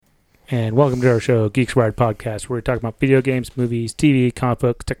And welcome to our show, Geeks Wired Podcast, where we talk about video games, movies, TV, comic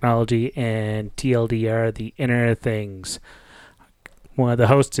books, technology, and TLDR, the inner things. One of the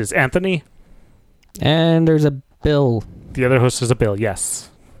hosts is Anthony. And there's a Bill. The other host is a Bill, yes.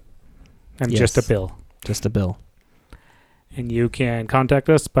 And Yes. just a Bill. Just a Bill. And you can contact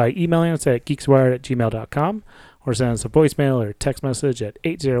us by emailing us at geekswired@gmail.com or send us a voicemail or text message at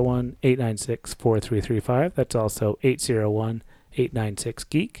 801-896-4335. That's also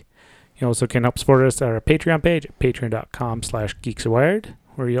 801-896-GEEK. You also can help support us at our Patreon page at patreon.com/geekswired,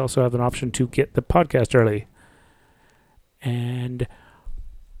 where you also have an option to get the podcast early. And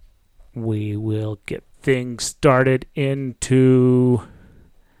we will get things started into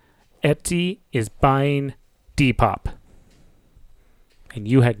Etsy is buying Depop. And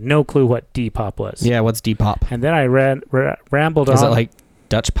you had no clue what Depop was. Yeah, what's Depop? And then I rambled on. Is it like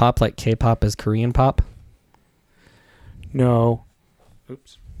Dutch pop, like K-pop is Korean pop? No.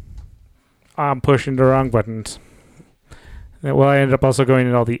 Oops. I'm pushing the wrong buttons. Well, I ended up also going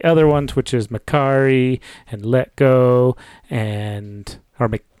in all the other ones, which is Macari and Let Go and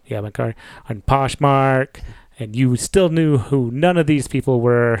Macari and Poshmark, and you still knew who none of these people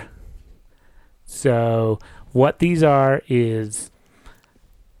were. So what these are is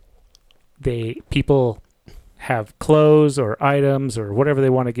people have clothes or items or whatever they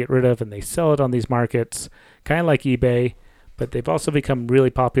want to get rid of, and they sell it on these markets, kind of like eBay. But they've also become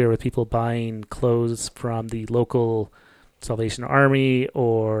really popular with people buying clothes from the local Salvation Army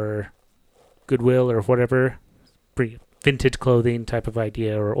or Goodwill or whatever, vintage clothing type of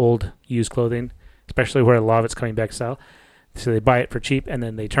idea, or old used clothing, especially where a lot of it's coming back style. So they buy it for cheap, and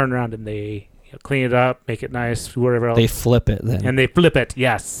then they turn around and they clean it up, make it nice, whatever else. They flip it then. And they flip it,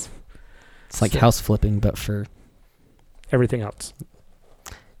 yes. It's like house flipping, but for everything else.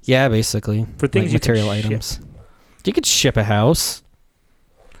 Yeah, basically. For things like material items. You could ship a house.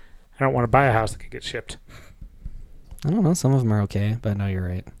 I don't want to buy a house that could get shipped. I don't know. Some of them are okay, but no, you're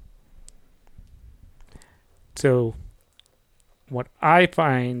right. So what I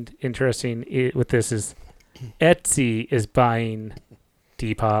find interesting with this is Etsy is buying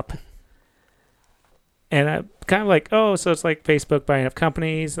Depop. And I'm kind of like, oh, so it's like Facebook buying up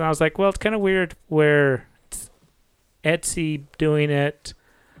companies. And I was like, well, it's kind of weird where it's Etsy doing it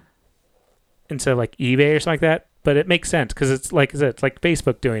instead of like eBay or something like that. But it makes sense because it's like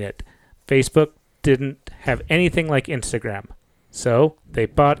Facebook doing it. Facebook didn't have anything like Instagram. So they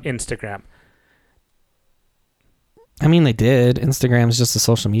bought Instagram. I mean, they did. Instagram's just a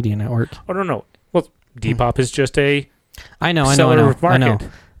social media network. Oh, no. Well, Depop is just a I know.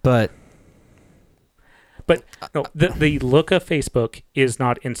 But no, the look of Facebook is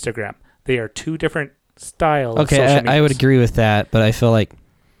not Instagram. They are two different styles. Okay, I would agree with that, but I feel like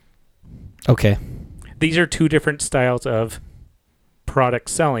okay. These are two different styles of product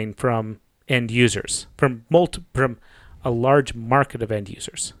selling from end users, from a large market of end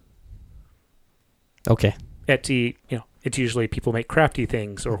users. Okay. Etsy, it's usually people make crafty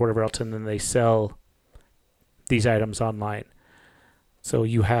things or whatever else, and then they sell these items online. So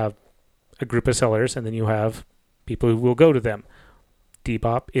you have a group of sellers, and then you have people who will go to them.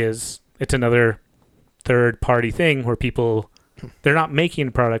 Depop it's another third-party thing where they're not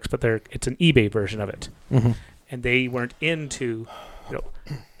making products, but it's an eBay version of it. Mm-hmm. And they weren't into,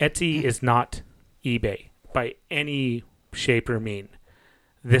 Etsy is not eBay by any shape or mean.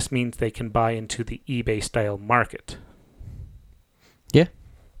 This means they can buy into the eBay style market. Yeah.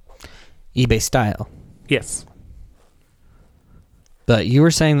 eBay style. Yes. But you were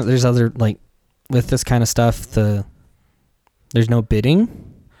saying that there's other, like, with this kind of stuff, there's no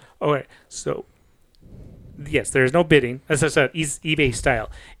bidding? All right. So, yes, there's no bidding. As I said, eBay style.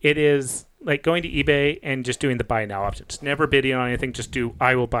 It is like going to eBay and just doing the buy now option. Just never bidding on anything. Just do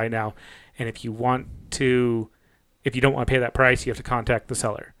I will buy now. And if you don't want to pay that price, you have to contact the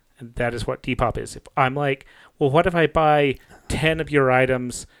seller. And that is what Depop is. If I'm like, well, what if I buy 10 of your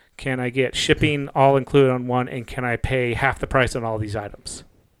items? Can I get shipping all included on one? And can I pay half the price on all these items?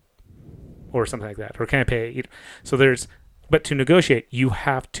 Or something like that. Or can I pay? But to negotiate, you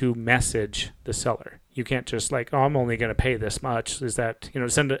have to message the seller. You can't just like, oh, I'm only going to pay this much. Is that,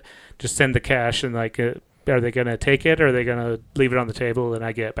 send the cash and like, are they going to take it or are they going to leave it on the table and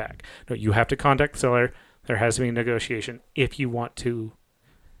I get it back? No, you have to contact the seller. There has to be a negotiation if you want to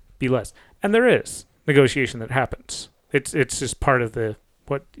be less. And there is negotiation that happens. It's just part of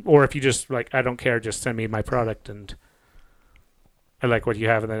or if you just like, I don't care, just send me my product and I like what you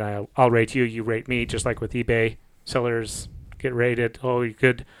have and then I'll rate you, you rate me, just like with eBay. Sellers get rated. Oh,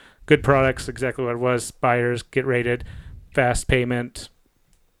 good products, exactly what it was. Buyers get rated. Fast payment.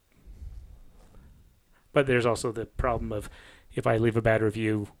 But there's also the problem of if I leave a bad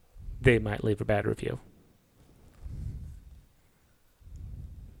review, they might leave a bad review.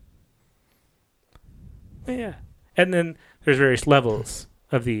 Yeah. And then there's various levels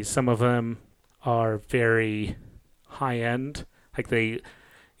of these. Some of them are very high end, like they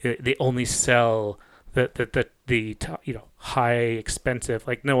only sell the high expensive,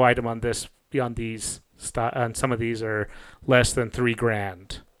 like no item on this beyond these on some of these are less than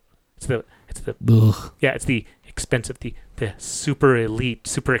 $3,000. It's the Ugh. yeah, it's the expensive, the super elite,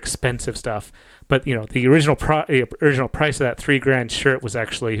 super expensive stuff. But the original price of that $3,000 shirt was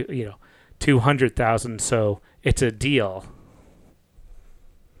actually $200,000. So it's a deal.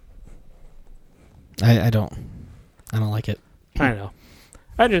 I don't like it. I know.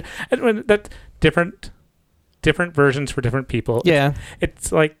 That different versions for different people. Yeah.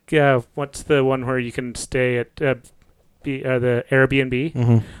 It's like what's the one where you can stay at the Airbnb?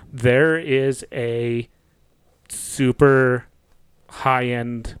 Mm-hmm. There is a super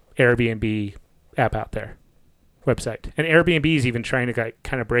high-end Airbnb app out there, website, and Airbnb is even trying to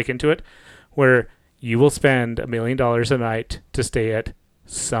kind of break into it, where you will spend $1 million a night to stay at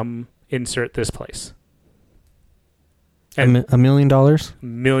some insert this place. And $1 million? $1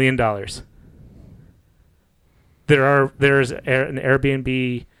 million. There's an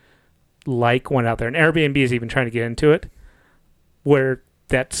Airbnb like one out there, and Airbnb is even trying to get into it, where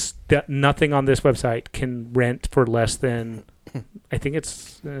that nothing on this website can rent for less than, I think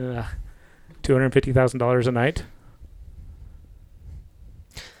it's $250,000 a night.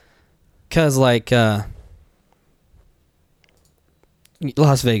 Because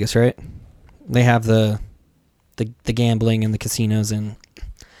Las Vegas, right? They have the gambling and the casinos and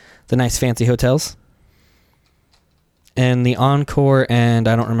the nice fancy hotels. And the Encore, and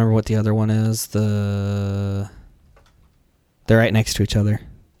I don't remember what the other one is. They're right next to each other.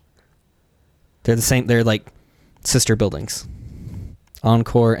 They're the same. They're like sister buildings.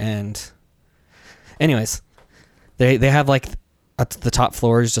 Encore and... Anyways, they have like at the top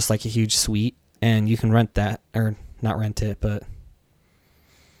floor is just like a huge suite, and you can rent that, or not rent it, but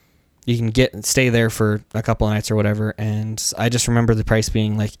you can stay there for a couple of nights or whatever. And I just remember the price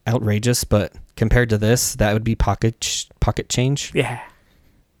being like outrageous, but compared to this, that would be pocket change. Yeah.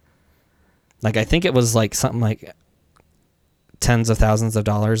 Like I think it was like something like tens of thousands of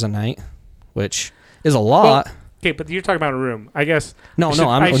dollars a night, which is a lot. Well, okay, but you're talking about a room, I guess. No,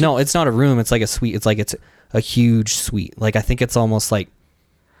 it's not a room. It's like a suite. It's like it's a huge suite. Like I think it's almost like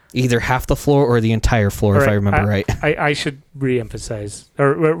either half the floor or the entire floor, if I remember right. I should re-emphasize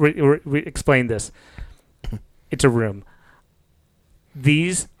or explain this. It's a room.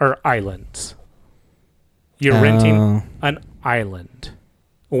 These are islands. You're renting an island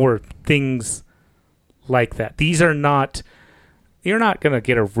or things like that. These are not... You're not going to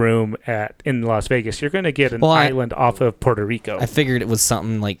get a room in Las Vegas. You're going to get an island off of Puerto Rico. I figured it was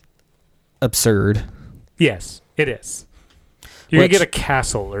something like absurd. Yes, it is. You're going to get a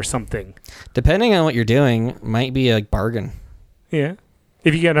castle or something. Depending on what you're doing, might be a bargain. Yeah.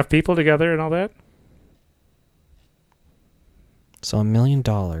 If you get enough people together and all that. So $1 million.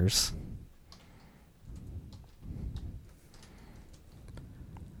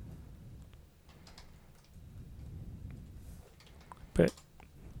 But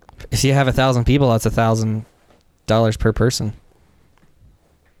if you have 1,000 people, that's $1,000 per person.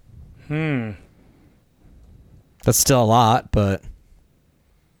 That's still a lot, but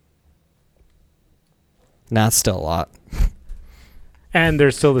it's still a lot. And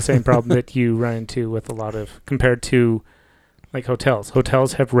there's still the same problem that you run into with a lot of, compared to like hotels.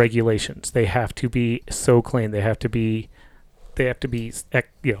 Hotels have regulations. They have to be so clean. They have to be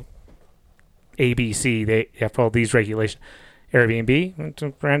ABC. They have all these regulations.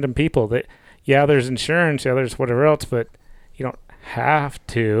 Airbnb, random people that, there's insurance, there's whatever else, but you don't have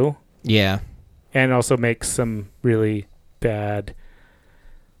to. Yeah. And also makes some really bad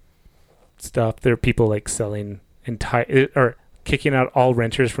stuff. There are people like selling or kicking out all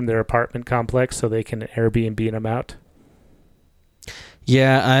renters from their apartment complex so they can Airbnb them out.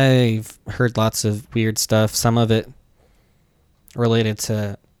 Yeah, I've heard lots of weird stuff. Some of it related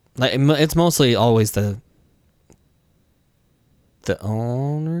to, like, it's mostly always the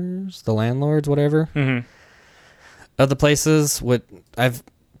owners, the landlords, whatever, of the places.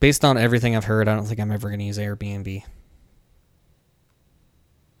 Based on everything I've heard, I don't think I'm ever going to use Airbnb.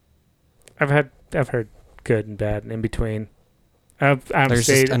 I've heard good and bad and in between. There's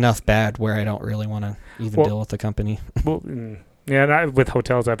just enough bad where I don't really want to even deal with the company. With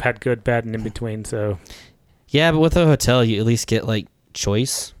hotels, I've had good, bad, and in between. So, yeah, but with a hotel, you at least get like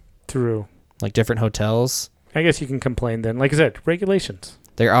choice. True. Like different hotels. I guess you can complain then. Like I said, regulations.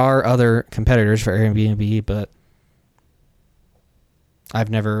 There are other competitors for Airbnb, but I've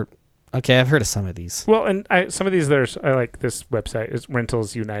never Okay, I've heard of some of these. Well, and some of these I like this website is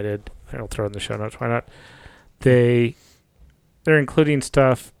Rentals United. I'll throw in the show notes. Why not? They're including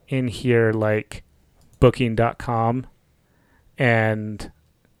stuff in here like Booking.com and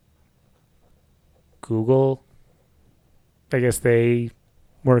Google. I guess they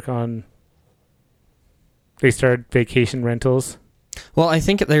started vacation rentals. Well, I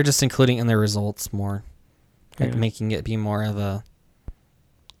think they're just including in their results more, like Yeah. making it be more of a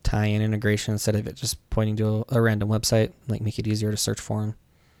tie-in integration instead of it just pointing to a random website, like make it easier to search for them.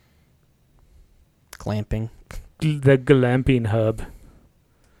 Glamping. The glamping hub.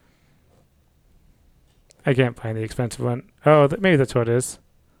 I can't find the expensive one. Oh, maybe that's what it is.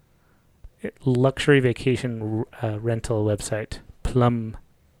 Luxury vacation rental website. Plum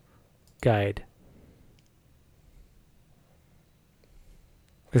Guide.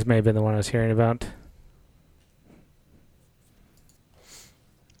 This may have been the one I was hearing about.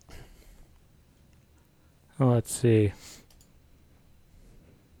 Oh, let's see.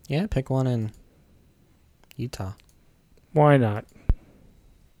 Yeah, pick one in Utah. Why not?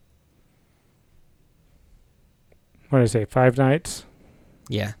 What did I say? 5 nights?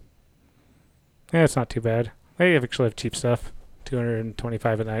 Yeah. Yeah, it's not too bad. They actually have cheap stuff.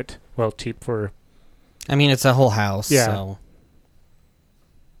 $225 a night. Well, cheap for... I mean, it's a whole house, Yeah. so...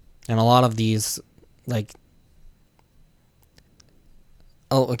 And a lot of these, like...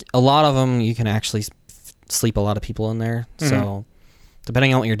 A lot of them, you can actually sleep a lot of people in there. Mhm. So,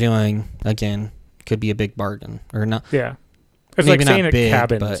 depending on what you're doing, again, could be a big bargain. Or not. Yeah. It's Maybe like staying not at big,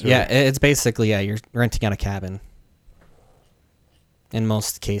 cabins. but or- yeah, it's basically, you're renting out a cabin. In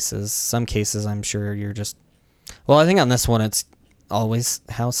most cases. Some cases, I'm sure you're just... Well, I think on this one, it's always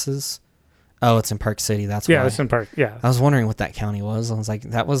houses. Oh, it's in Park City, that's why. Yeah, it's in Park. Yeah. I was wondering what that county was. I was like,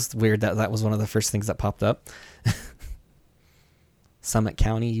 that was weird that was one of the first things that popped up. Summit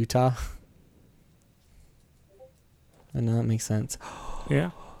County, Utah. I know, that makes sense.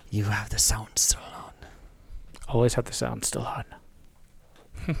 Yeah. You have the sound still on. Always have the sound still on.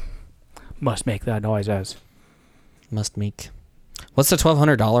 Must make that noise as. Must make. What's the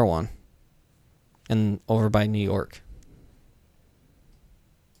 $1,200 one? Over by New York.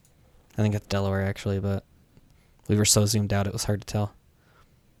 I think it's Delaware, actually, but we were so zoomed out it was hard to tell.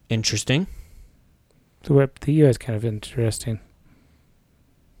 Interesting. The U.S. kind of interesting.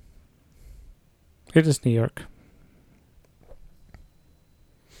 It is New York.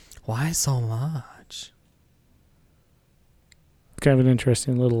 Why so much? Kind of an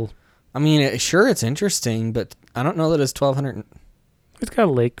interesting little... I mean, sure, it's interesting, but I don't know that it's 1,200. It's got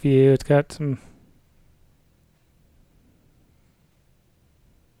a lake view. It's got some...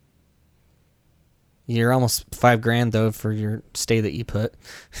 You're almost $5,000 though for your stay that you put.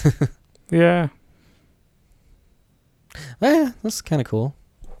 Yeah. Yeah, that's kind of cool.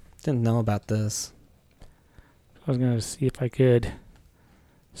 Didn't know about this. I was going to see if I could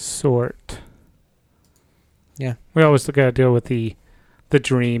sort. Yeah. We always got to deal with the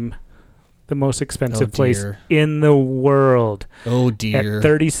dream, the most expensive place dear. in the world. Oh At dear.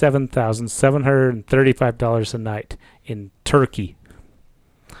 $37,735 a night in Turkey.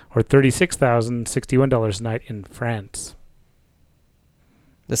 Or $36,061 a night in France.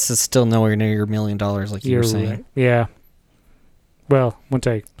 This is still nowhere near your $1 million like you were saying. Right. Yeah. Well, once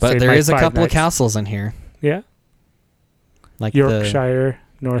I But say there my is a 5 couple nights. of castles in here. Yeah. Like Yorkshire,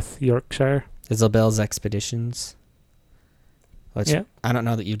 North Yorkshire. the Isabel's Expeditions. Which Yeah. I don't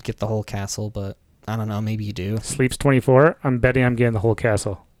know that you'd get the whole castle, but I don't know, maybe you do. Sleeps 24. I'm betting I'm getting the whole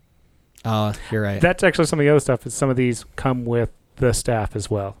castle. Oh, you're right. That's actually some of the other stuff. Is some of these come with the staff as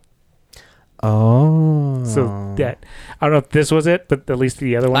well. Oh. So that I don't know if this was it, but at least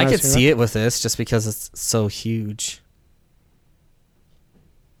the other one I could see it with this just because it's so huge.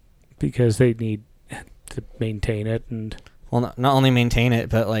 because they need to maintain it and Well, not only maintain it,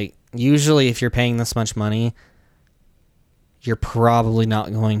 but like usually if you're paying this much money, you're probably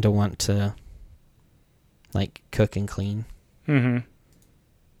not going to want to like cook and clean.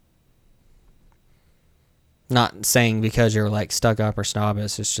 Not saying because you're like stuck up or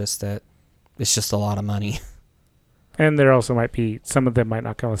snobbish, it's just that it's just a lot of money. And there also might be some of them might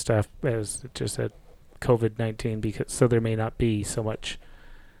not come with staff as it just said COVID-19 because so there may not be so much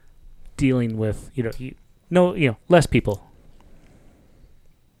dealing with less people.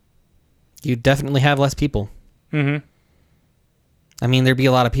 You definitely have less people. Mm-hmm. I mean, there'd be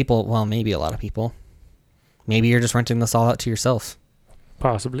a lot of people. Well, maybe a lot of people. Maybe you're just renting this all out to yourself.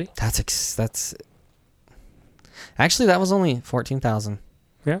 Possibly. That's. Actually, that was only 14,000.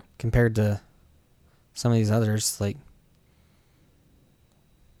 Yeah. Compared to some of these others, like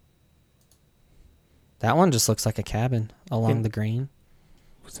that one just looks like a cabin along Yeah. the green.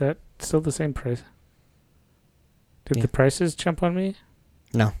 Was that still the same price? Did Yeah. the prices jump on me?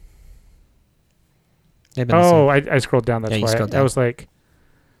 No. They've been the same. Oh, I scrolled down. That's Yeah, you why. scrolled I down. was like,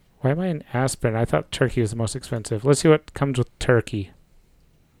 why am I in Aspen? I thought turkey was the most expensive. Let's see what comes with turkey.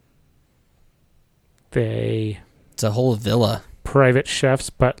 It's a whole villa. Private chefs,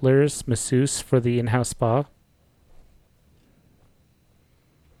 butlers, masseuse for the in-house spa.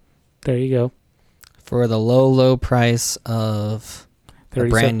 There you go. For the low, low price of a 37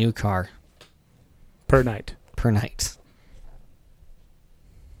 brand new car per night. per night.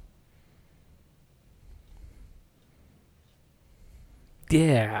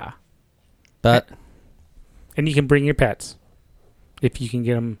 Yeah. But, And you can bring your pets. If you can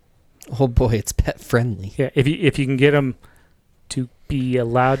get them. oh boy, it's pet friendly. Yeah, if you can get them to be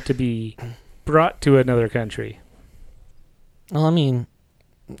allowed to be brought to another country. Well, I mean,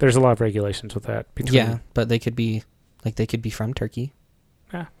 There's a lot of regulations with that. yeah, but they could be from Turkey.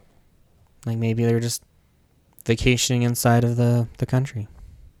 Yeah. Like maybe they're just vacationing inside of the country.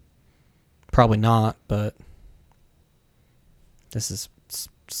 Probably not, but this is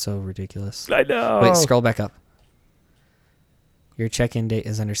so ridiculous. I know. Wait, scroll back up. Your check-in date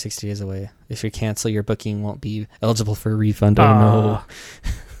is under 60 days away. If you cancel, your booking won't be eligible for a refund. Oh no.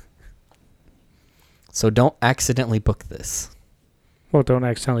 So don't accidentally book this. Well, don't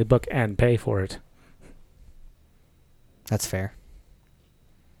accidentally book and pay for it. That's fair.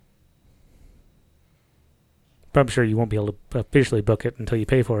 But I'm sure you won't be able to officially book it until you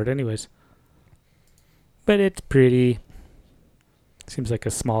pay for it anyways. But it's pretty. Seems like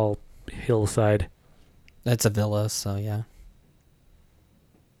a small hillside. That's a villa, so yeah.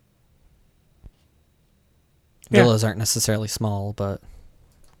 Yeah. Villas aren't necessarily small, but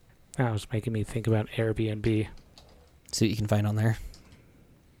That was making me think about Airbnb. see what you can find on there.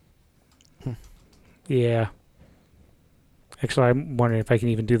 Yeah. Actually, I'm wondering if I can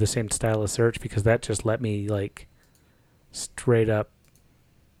even do the same style of search because that just let me, like, straight up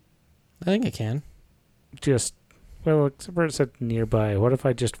I think it can. just, well, except for it said nearby. What if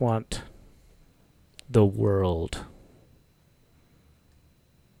I just want the world?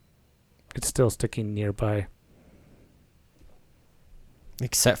 It's still sticking nearby.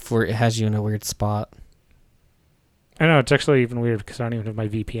 Except for it has you in a weird spot. I know, it's actually even weird because I don't even have my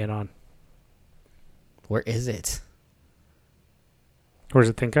VPN on. Where is it? Where does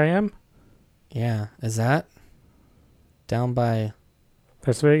it think I am? Yeah, is that down by...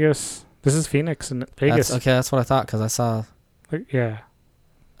 That's Vegas. This is Phoenix and Vegas. That's what I thought, because I saw... Like, yeah.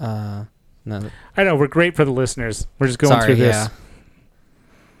 No, I know, we're great for the listeners. We're just going through this.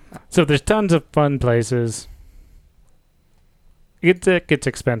 So there's tons of fun places. It gets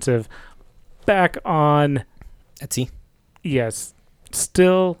expensive. Back on, Etsy. yes,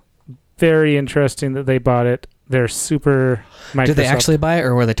 still very interesting that they bought it. They're super Microsoft. Did they actually buy it,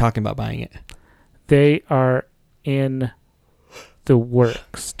 or were they talking about buying it? They are in the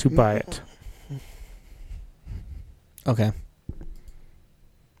works to buy it. Okay.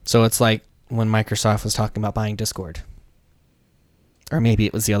 So it's like when Microsoft was talking about buying Discord. Or maybe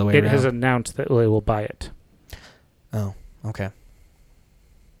it was the other way It around. has announced that they will buy it. Oh, okay.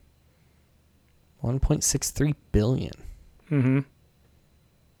 1.63 billion Mm-hmm.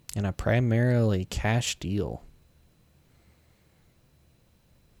 in a primarily cash deal.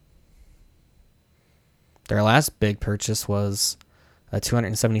 Their last big purchase was a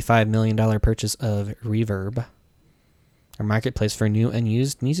 $275 million purchase of Reverb, a marketplace for new and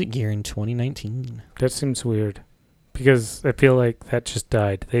used music gear in 2019. That seems weird. Because I feel like that just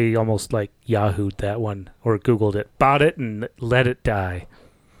died. They almost like Yahoo'd that one or Googled it, bought it, and let it die.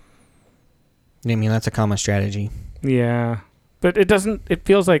 I mean, that's a common strategy. Yeah. But it doesn't, it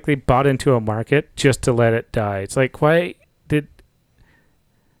feels like they bought into a market just to let it die. It's like, why did,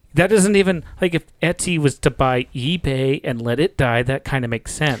 that doesn't even, like if Etsy was to buy eBay and let it die, that kind of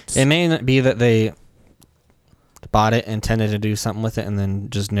makes sense. It may not be that they bought it, intended to do something with it, and then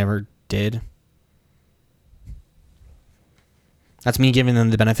just never did. That's me giving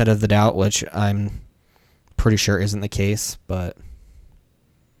them the benefit of the doubt, which I'm pretty sure isn't the case, but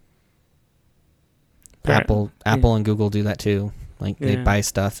Apple and Google do that too. Like they Yeah. buy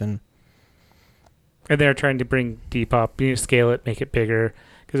stuff and they're trying to bring Depop, scale it, make it bigger,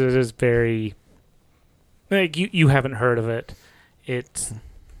 because it is very, like you haven't heard of it. It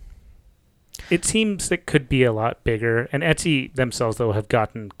seems it could be a lot bigger, and Etsy themselves though have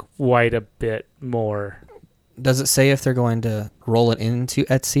gotten quite a bit more. does it say if they're going to roll it into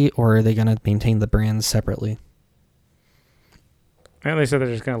Etsy or are they going to maintain the brands separately? And they said they're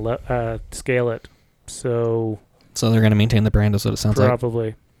just going to scale it, so So they're going to maintain the brand is what it sounds like.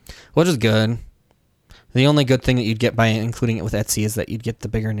 probably. Which is good. The only good thing that you'd get by including it with Etsy is that you'd get the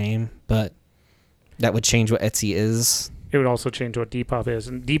bigger name, but that would change what Etsy is. It would also change what Depop is,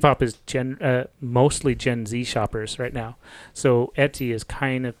 and Depop is mostly Gen Z shoppers right now. So Etsy is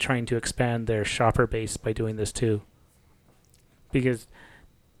kind of trying to expand their shopper base by doing this too, because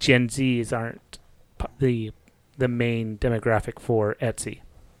Gen Zs aren't the main demographic for Etsy.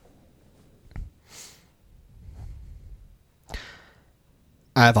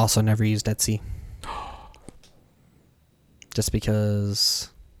 I've also never used Etsy. Just because...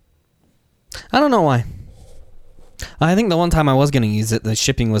 I don't know why. I think the one time I was going to use it, the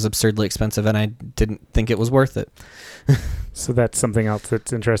shipping was absurdly expensive, and I didn't think it was worth it. So that's something else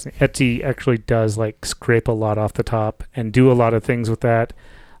that's interesting. Etsy actually does like scrape a lot off the top and do a lot of things with that.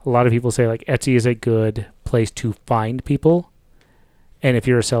 A lot of people say like Etsy is a good place to find people, and if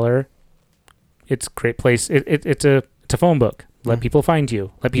you're a seller, it's a great place. It's a phone book. Let people find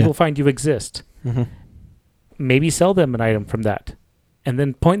you. Let people find you exist. Mm-hmm. Maybe sell them an item from that, and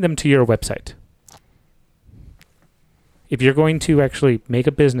then point them to your website. If you're going to actually make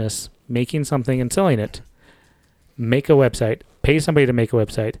a business making something and selling it, make a website, pay somebody to make a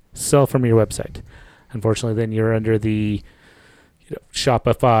website, sell from your website. Unfortunately, then you're under the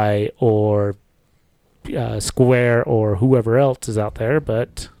Shopify or Square or whoever else is out there,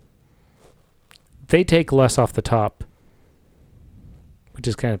 but they take less off the top, which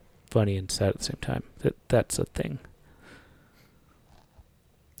is kind of funny and sad at the same time. That's a thing.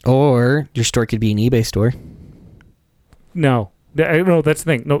 Or your store could be an eBay store. No, that's the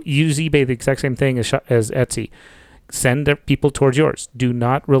thing. No, use eBay the exact same thing as Etsy. Send people towards yours. Do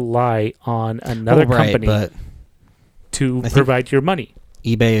not rely on another company to provide your money.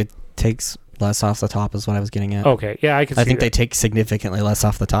 eBay takes less off the top is what I was getting at. Okay, yeah, I think they take significantly less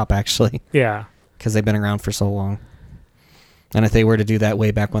off the top, actually. Yeah. Because they've been around for so long. And if they were to do that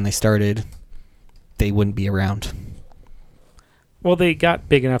way back when they started, they wouldn't be around. Well, they got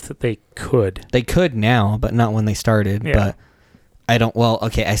big enough that they could. They could now, but not when they started. Yeah. But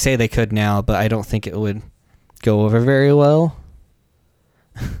I say they could now, but I don't think it would go over very well.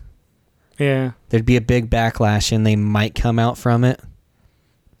 Yeah. There'd be a big backlash, and they might come out from it.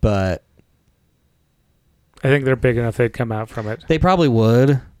 But I think they're big enough they'd come out from it. They probably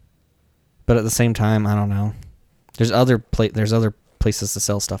would. But at the same time, I don't know. There's other places to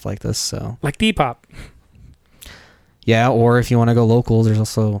sell stuff like this, so. Like Depop. Yeah, or if you want to go local, there's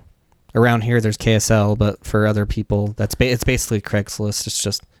also around here. There's KSL, but for other people, it's basically Craigslist. It's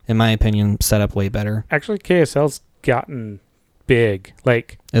just, in my opinion, set up way better. Actually, KSL's gotten big.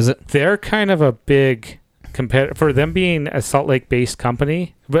 Like, is it? They're kind of a big competitor for them being a Salt Lake-based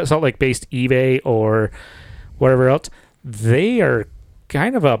company, but Salt Lake-based eBay or whatever else. They are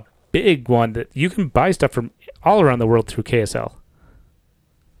kind of a big one that you can buy stuff from all around the world through KSL.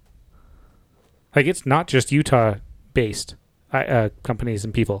 Like, it's not just Utah-based companies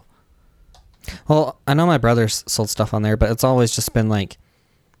and people. Well, I know my brother sold stuff on there, but it's always just been like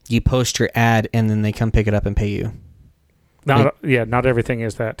you post your ad and then they come pick it up and pay you. Not everything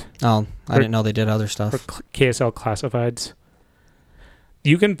is that. Oh, I didn't know they did other stuff. Or KSL classifieds.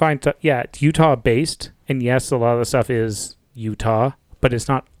 You can find, it's Utah-based, and yes, a lot of the stuff is Utah, but it's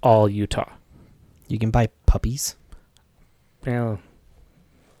not all Utah. You can buy puppies? Well,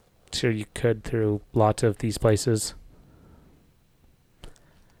 sure you could through lots of these places.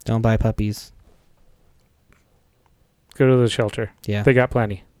 Don't buy puppies. Go to the shelter. Yeah. They got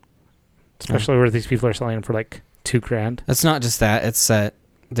plenty. Especially where these people are selling them for like $2,000. It's not just that. It's that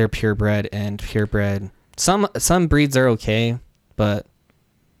they're purebred, and purebred. Some breeds are okay, but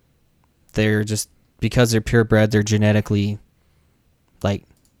they're just, because they're purebred, they're genetically, like,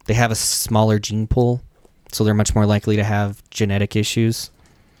 they have a smaller gene pool, so they're much more likely to have genetic issues.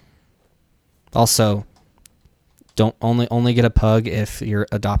 Also, don't only get a pug if you're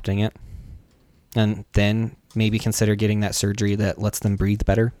adopting it, and then maybe consider getting that surgery that lets them breathe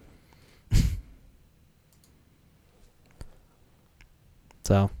better.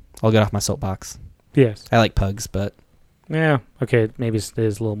 So I'll get off my soapbox. Yes. I like pugs, but yeah, okay, maybe it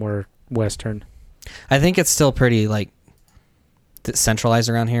is a little more Western. I think it's still pretty like centralized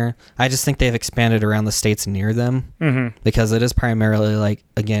around here. I just think they've expanded around the states near them because it is primarily, like,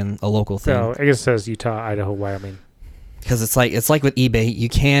 again, a local thing. So I guess it says Utah, Idaho, Wyoming. Because it's like with eBay, you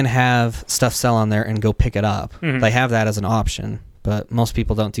can have stuff sell on there and go pick it up. They have that as an option, but most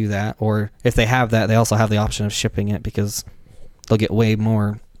people don't do that. Or if they have that, they also have the option of shipping it because they'll get way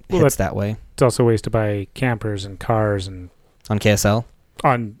more hits that way. It's also ways to buy campers and cars and on KSL,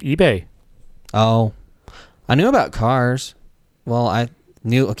 on eBay. Oh, I knew about cars. Well, I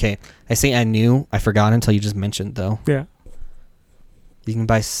knew. Okay, I say I knew. I forgot until you just mentioned, though. Yeah. You can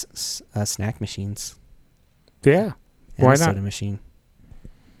buy snack machines. Yeah. And Why a not? soda machine.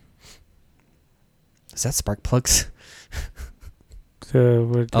 Is that spark plugs?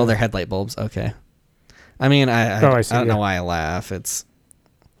 So Oh, they're headlight bulbs. Okay. I mean, I see, don't yeah. know why I laugh. It's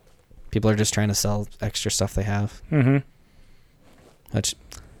people are just trying to sell extra stuff they have. Mm-hmm. Which,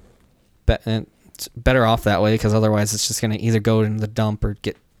 it's better off that way because otherwise it's just gonna either go in the dump or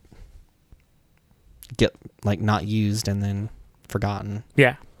get like not used and then forgotten.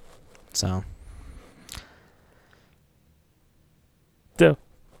 Yeah. So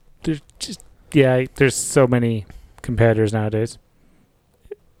There's so many competitors nowadays.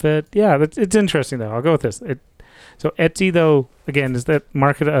 But yeah, it's interesting though. I'll go with this. So Etsy though, again, is that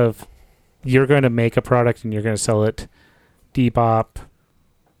market of you're going to make a product and you're going to sell it. Depop,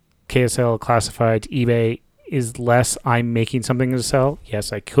 KSL, Classified, eBay is less I'm making something to sell.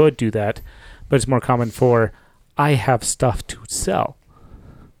 Yes, I could do that, but it's more common for I have stuff to sell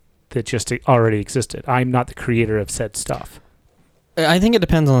that just already existed. I'm not the creator of said stuff. I think it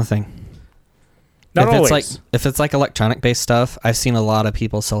depends on the thing. Not always. If it's like electronic based stuff, I've seen a lot of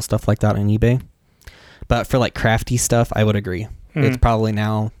people sell stuff like that on eBay. But for like crafty stuff, I would agree. Mhm. It's probably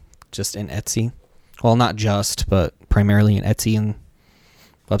now just in Etsy. Well, not just, but primarily in Etsy and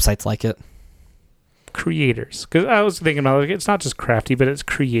websites like it. Creators. Because I was thinking about it's not just crafty, but it's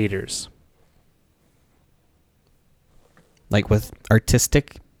creators. Like with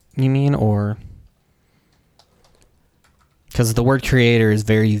artistic, you mean, or because the word creator is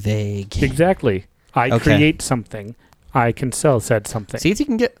very vague. Exactly. I Okay. create something. I can sell said something. See if you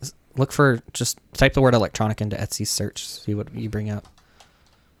can look for, just type the word electronic into Etsy search, see what you bring up.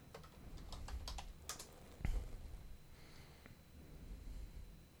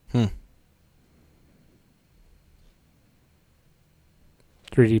 Hmm.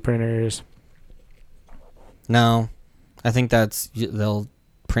 3D printers. No, I think they'll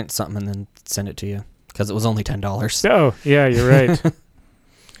print something and then send it to you because it was only $10. Oh, yeah, you're right.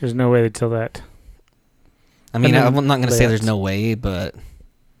 There's no way to tell that. I mean, And then I'm not going to say there's layouts. no way, but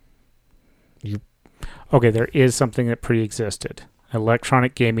Okay, there is something that pre-existed.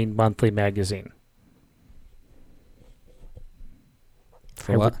 Electronic Gaming Monthly Magazine.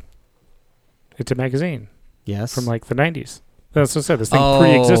 for what? It's a magazine Yes. from like the 90s. That's what I said. This thing Oh.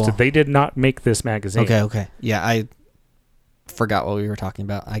 pre-existed. They did not make this magazine. Okay. Yeah, I forgot what we were talking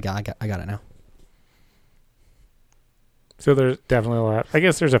about. I got it now. So there's definitely a lot. I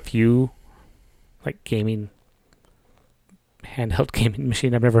guess there's a few like handheld gaming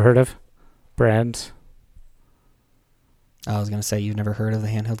machine I've never heard of. Brands. I was going to say you've never heard of the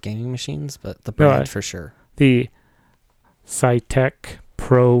handheld gaming machines, but the No, brand for sure. The Cytec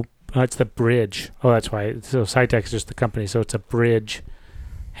Pro. It's the Bridge. Oh, that's why. So Cytec is just the company. So it's a Bridge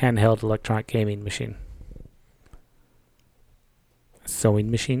handheld electronic gaming machine. A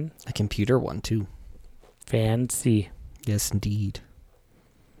sewing machine. A computer one, too. Fancy. Yes, indeed.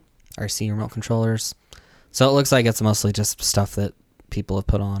 RC remote controllers. So it looks like it's mostly just stuff that people have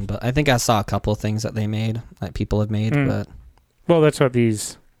put on, but I think I saw a couple of things that people have made, but Well, that's what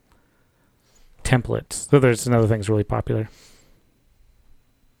these templates. So there's another thing's really popular.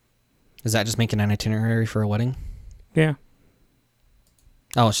 is that just making an itinerary for a wedding? Yeah.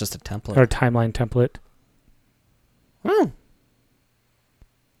 Oh, it's just a template. Or timeline template. Oh.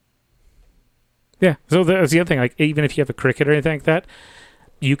 Yeah. So that's the other thing. Like, even if you have a Cricut or anything like that,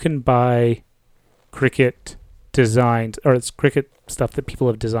 you can buy Cricut designs, or it's Cricut stuff that people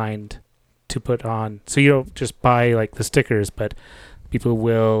have designed to put on. So you don't just buy like the stickers, but people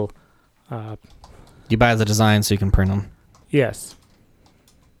will. You buy the design so you can print them. Yes.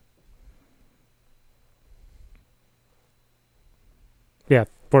 Yeah,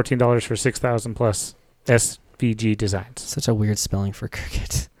 $14 for 6,000 plus SVG designs. Such a weird spelling for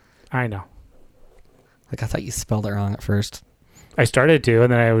Cricut. I know. Like, I thought you spelled it wrong at first. I started to,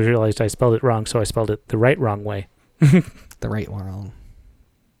 and then I realized I spelled it wrong, so I spelled it the wrong way. The right one wrong.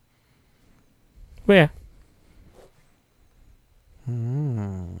 Well, yeah.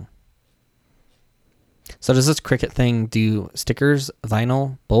 So does this Cricut thing do stickers,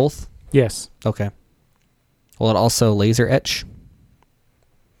 vinyl, both? Yes. Okay. Will it also laser etch?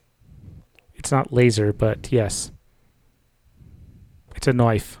 It's not laser, but yes. It's a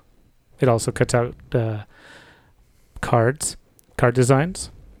knife. It also cuts out card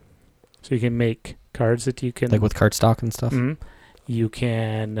designs. So you can make cards that you can... Like with cardstock and stuff? Mhm. You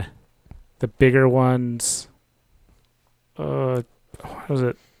can... The bigger ones... what was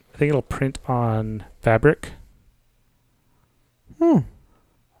it? I think it'll print on fabric. So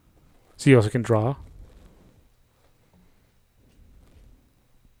you also can draw.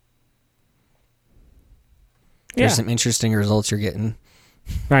 There's some interesting results you're getting.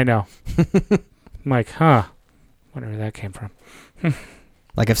 I know. I'm like, huh. Wonder where that came from.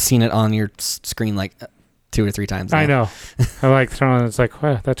 Like I've seen it on your screen like 2 or 3 times now. I know. I like throwing. It's like,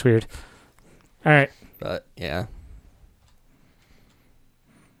 wow, that's weird. All right. But yeah.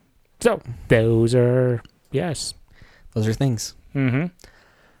 So those are yes. Those are things. Mm-hmm.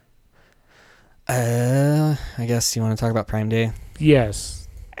 I guess you want to talk about Prime Day? Yes.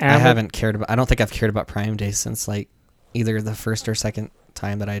 I haven't cared about. I don't think I've cared about Prime Day since like either the first or second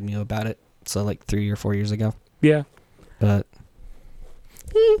time that I knew about it. So like 3 or 4 years ago. Yeah. But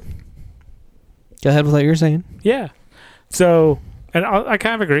go ahead with what you're saying. Yeah. So, and I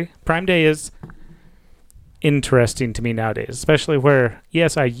kind of agree. Prime Day is interesting to me nowadays, especially where,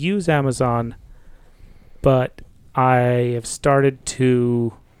 yes, I use Amazon, but I have started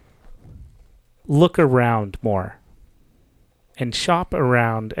to look around more and shop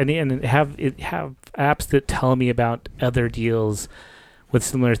around and have apps that tell me about other deals with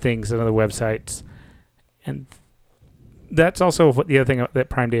similar things on other websites. And that's also what the other thing that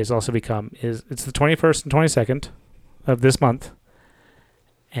Prime Day has also become is it's the 21st and 22nd of this month,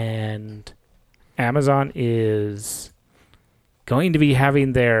 and Amazon is going to be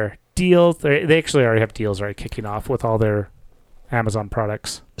having their deals. They actually already have deals already kicking off with all their Amazon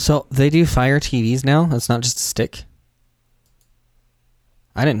products. So they do Fire TVs now? It's not just a stick?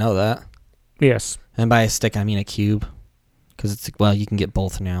 I didn't know that. Yes. And by a stick, I mean a cube. Because it's, well, you can get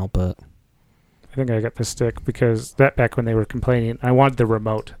both now, but... I think I got the stick because that back when they were complaining, I wanted the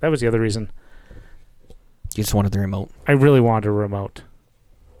remote. That was the other reason. You just wanted the remote? I really wanted a remote.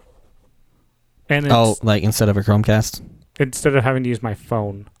 And like instead of a Chromecast? Instead of having to use my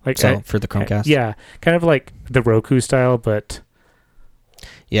phone. Like for the Chromecast? Yeah. Kind of like the Roku style, but...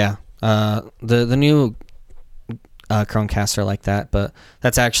 Yeah. The new Chromecasts are like that, but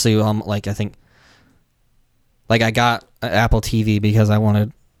that's actually, like, I think... Like, I got an Apple TV because I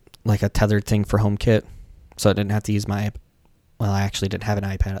wanted... like a tethered thing for HomeKit, so I didn't have to use my... Well, I actually didn't have an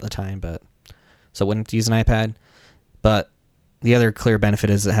iPad at the time, but... So I wouldn't have to use an iPad. But the other clear benefit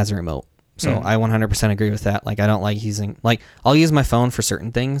is it has a remote. So I 100% agree with that. Like, I don't like using... Like, I'll use my phone for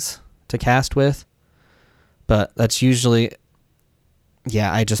certain things to cast with, but that's usually...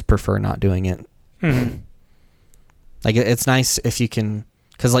 Yeah, I just prefer not doing it. Mm-hmm. Like, it's nice if you can...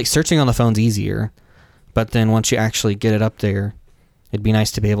 Because, like, searching on the phone's easier, but then once you actually get it up there... It'd be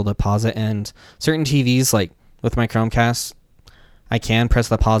nice to be able to pause it, and certain TVs, like with my Chromecast, I can press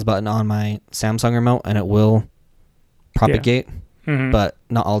the pause button on my Samsung remote, and it will propagate, but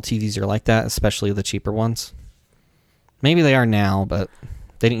not all TVs are like that, especially the cheaper ones. Maybe they are now, but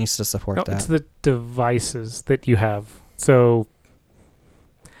they didn't used to support that. It's the devices that you have. So,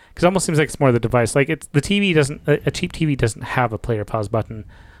 because it almost seems like it's more the device. Like, it's the TV doesn't, a cheap TV doesn't have a play or pause button,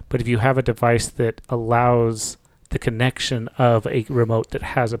 but if you have a device that allows... the connection of a remote that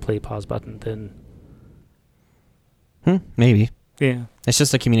has a play pause button, then maybe. Yeah. It's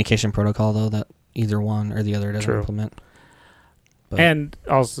just a communication protocol though that either one or the other doesn't implement. But. And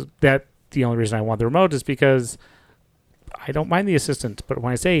also that the only reason I want the remote is because I don't mind the assistant, but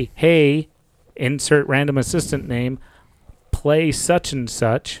when I say, hey, insert random assistant name, play such and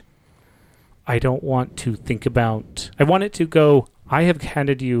such, I don't want to think about... I want it to go, I have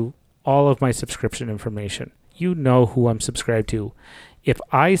handed you all of my subscription information. You know who I'm subscribed to. If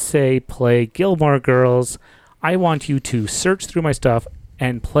I say play Gilmore Girls, I want you to search through my stuff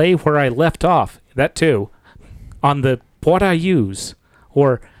and play where I left off. That too. On the what I use.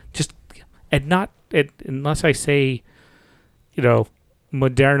 Or just, and not, unless I say, you know,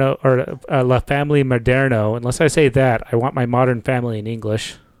 Moderno or La Family Moderno, unless I say that, I want my Modern Family in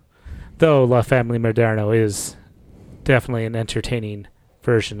English. Though La Family Moderno is definitely an entertaining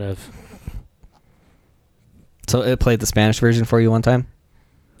version of... So it played the Spanish version for you one time?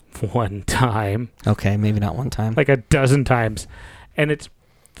 One time. Okay, maybe not one time. Like a dozen times. And it's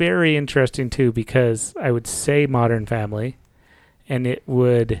very interesting, too, because I would say Modern Family, and it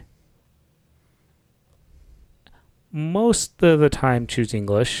would most of the time choose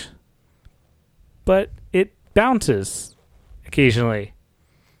English, but it bounces occasionally.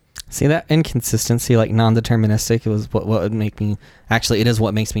 See, that inconsistency, like non-deterministic, it was what would make me... Actually, it is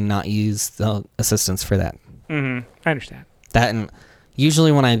what makes me not use the assistance for that. Mm-hmm. I understand. That, and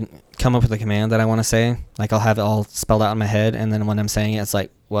usually when I come up with a command that I want to say, like I'll have it all spelled out in my head, and then when I'm saying it, it's like,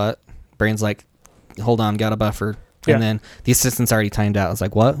 what? Brain's like, hold on, got a buffer. Yeah. And then the assistant's already timed out. It's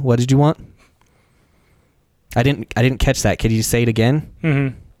like, what? What did you want? I didn't catch that. Could you say it again?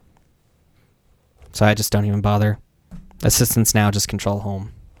 Mm-hmm. So I just don't even bother. Assistants now just control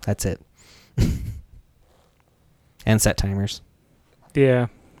home. That's it. And set timers. Yeah.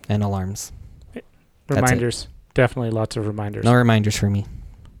 And alarms. Reminders. Definitely lots of reminders. No reminders for me.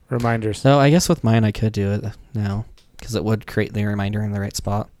 Reminders. No, I guess with mine I could do it now. because it would create the reminder in the right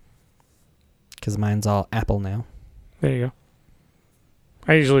spot. Because mine's all Apple now. There you go.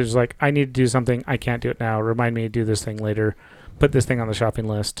 I usually just like, I need to do something. I can't do it now. Remind me to do this thing later. Put this thing on the shopping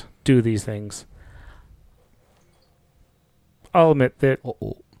list. Do these things. I'll admit that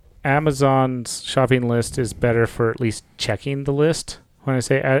Amazon's shopping list is better for at least checking the list. When I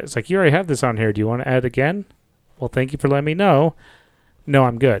say add, it's like, you already have this on here. Do you want to add again? Well, thank you for letting me know. No,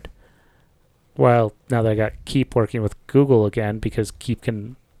 I'm good. Well, now that I got Keep working with Google again, because Keep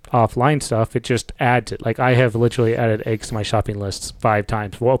can offline stuff, it just adds it. Like, I have literally added eggs to my shopping lists 5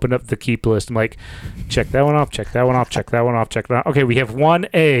 times. We'll open up the Keep list. I'm like, check that one off, check that one off, check that one off, check that off. Okay, we have 1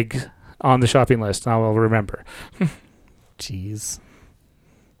 egg on the shopping list. Now I'll remember. Jeez.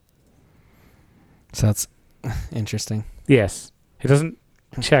 So that's interesting. Yes. It doesn't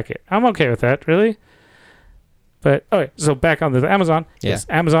check it. I'm okay with that, really. But, okay, so back on the Amazon. Yeah. Yes,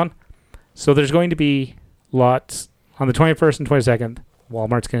 Amazon. So there's going to be lots on the 21st and 22nd.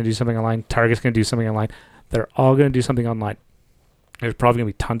 Walmart's going to do something online. Target's going to do something online. They're all going to do something online. There's probably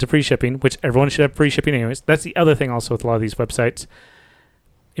going to be tons of free shipping, which everyone should have free shipping anyways. That's the other thing also with a lot of these websites.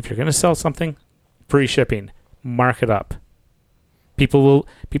 If you're going to sell something, free shipping. Mark it up. People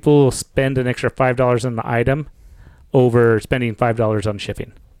will spend an extra $5 on the item over spending $5 on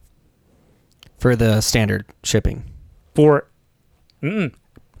shipping. For the standard shipping. No,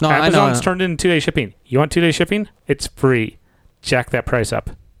 I Amazon's know. turned into 2-day shipping. You want 2-day shipping? It's free. Jack that price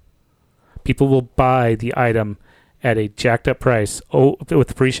up. People will buy the item at a jacked up price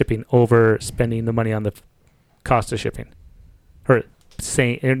with free shipping over spending the money on the cost of shipping, or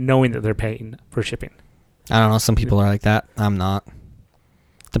knowing that they're paying for shipping. I don't know. Some people are like that. I'm not.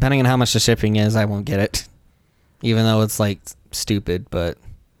 Depending on how much the shipping is, I won't get it. Even though it's like stupid, but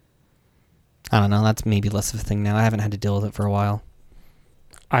I don't know. That's maybe less of a thing now. I haven't had to deal with it for a while.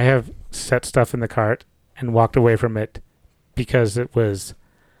 I have set stuff in the cart and walked away from it because it was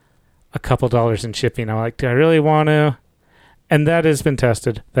a couple dollars in shipping. I'm like, do I really want to? And that has been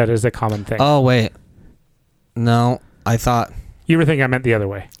tested. That is a common thing. Oh, wait. No, I thought... You were thinking I meant the other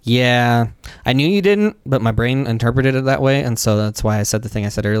way. Yeah. I knew you didn't, but my brain interpreted it that way, and so that's why I said the thing I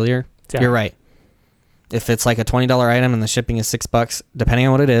said earlier. Yeah. You're right. If it's like a $20 item and the shipping is $6, depending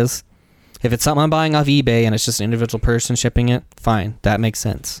on what it is, if it's something I'm buying off eBay and it's just an individual person shipping it, fine. That makes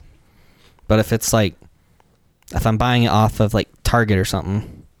sense. But if it's like... If I'm buying it off of like Target or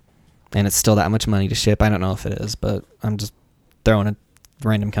something, and it's still that much money to ship, I don't know if it is, but I'm just throwing a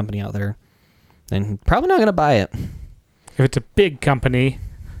random company out there, and probably not going to buy it. If it's a big company,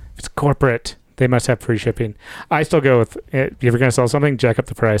 if it's corporate, they must have free shipping. I still go with, if you're going to sell something, jack up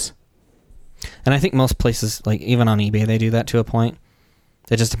the price. And I think most places, like even on eBay, they do that to a point.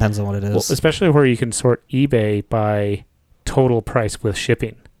 It just depends on what it is. Well, especially where you can sort eBay by total price with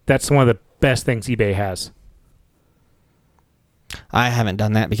shipping. That's one of the best things eBay has. I haven't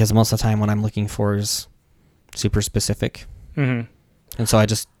done that because most of the time what I'm looking for is super specific. Mm-hmm. And so I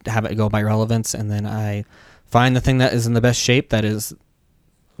just have it go by relevance, and then I find the thing that is in the best shape, that is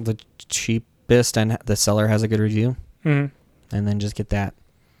the cheapest, and the seller has a good review, Mm-hmm. and then just get that.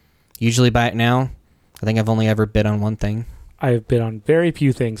 Usually buy it now. I think I've only ever bid on one thing. I've bid on very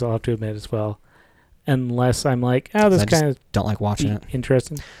few things, I'll have to admit as well. Unless I'm like, oh, this kind of don't like watching it.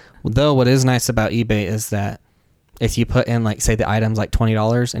 Interesting. Though what is nice about eBay is that if you put in, like, say the item's like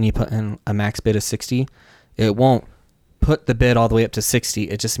 $20 and you put in a max bid of $60, it won't put the bid all the way up to $60.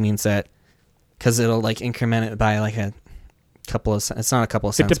 It just means that because it'll like increment it by like a couple of cents. It's not a couple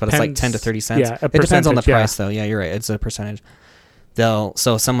of cents, but it's like 10 to 30 cents. Yeah, it depends on the price, yeah. though. Yeah, you're right. It's a percentage. So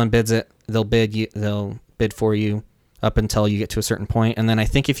if someone bids it, they'll bid for you up until you get to a certain point, and then I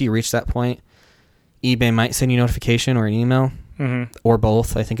think if you reach that point, eBay might send you a notification or an email, Mm-hmm. or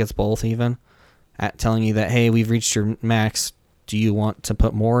both. I think it's both even, at telling you that, hey, we've reached your max. Do you want to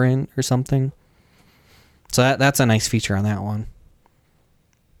put more in or something? So that's a nice feature on that one.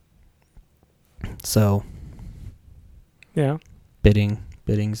 So, Yeah.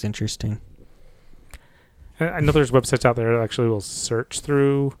 bidding's interesting. I know there's websites out there that actually will search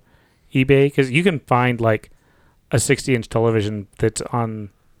through eBay, because you can find like a 60-inch television that's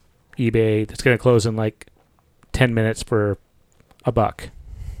on eBay that's going to close in like 10 minutes for $1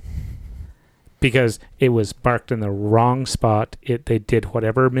 because it was marked in the wrong spot. They did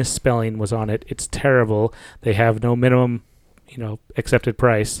whatever misspelling was on it. It's terrible. They have no minimum, accepted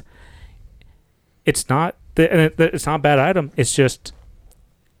price. It's not it's not a bad item. It's just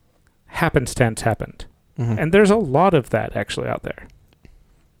happenstance happened. Mm-hmm. And there's a lot of that actually out there.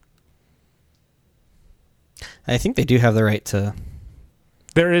 I think they do have the right to...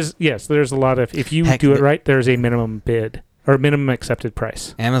 There's a lot of... If you Heck, do it right, there's a minimum bid or minimum accepted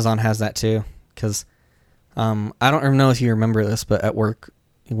price. Amazon has that too, because I don't know if you remember this, but at work,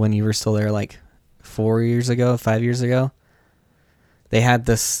 when you were still there, like 5 years ago, they had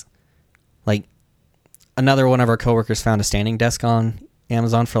this, like, another one of our coworkers found a standing desk on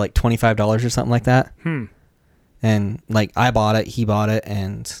Amazon for like $25 or something like that. And like I bought it, he bought it,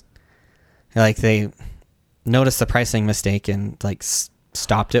 and like they noticed the pricing mistake and like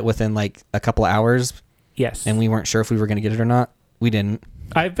stopped it within like a couple of hours. Yes. And we weren't sure if we were going to get it or not. We didn't.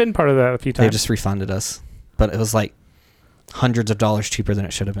 I've been part of that a few times. They just refunded us, but it was like hundreds of dollars cheaper than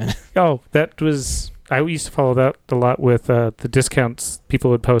it should have been. Oh, that was... I used to follow that a lot with the discounts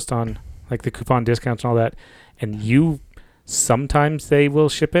people would post on, like the coupon discounts and all that. And sometimes they will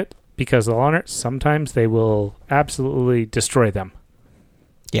ship it because they'll honor it. Sometimes they will absolutely destroy them.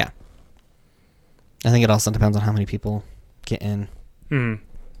 Yeah. I think it also depends on how many people get in. Mm.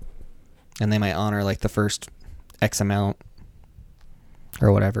 And they might honor like the first X amount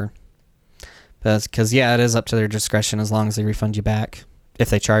or whatever. Because, yeah, it is up to their discretion as long as they refund you back. If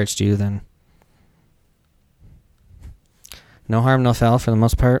they charged you, then no harm, no foul for the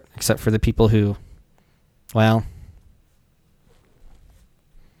most part, except for the people who, well,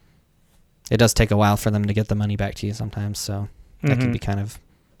 it does take a while for them to get the money back to you sometimes, so that can be kind of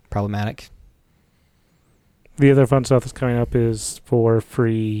problematic. The other fun stuff that's coming up is for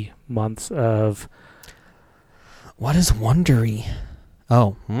free months of... What is Wondery?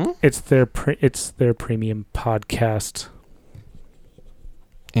 Oh, It's their premium podcast.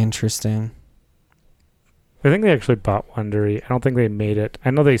 Interesting. I think they actually bought Wondery. I don't think they made it. I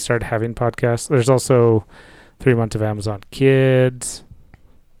know they started having podcasts. There's also 3 months of Amazon Kids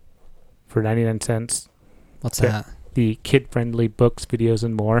for 99 cents. What's that? The kid-friendly books, videos,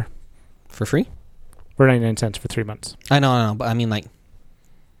 and more. For free? For 99 cents for 3 months. I know, but I mean, like,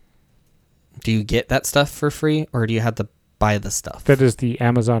 do you get that stuff for free, or do you have to buy the stuff? That is the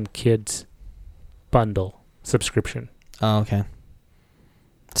Amazon Kids bundle subscription. Oh, okay.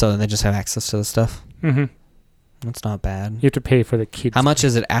 So they just have access to the stuff? Mm-hmm. That's not bad. You have to pay for the kids. How much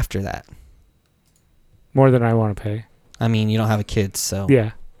is it after that? More than I want to pay. I mean, you don't have a kid, so...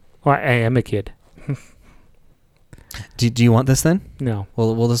 Yeah. Well, I am a kid. Do you want this then? No.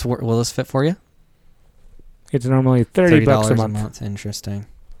 Will this fit for you? It's normally $30 a month. Interesting.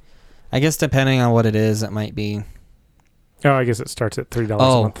 I guess depending on what it is, it might be... Oh, I guess it starts at $3 a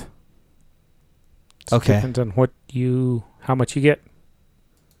month. Okay. Depends on how much you get.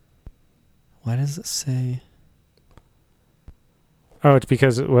 Why does it say... Oh, it's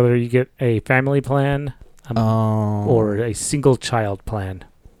because whether you get a family plan or a single child plan.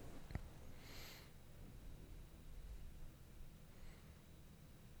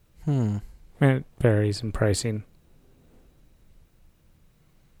 And it varies in pricing.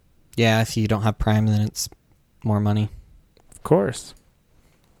 Yeah, if you don't have Prime, then it's more money. Of course.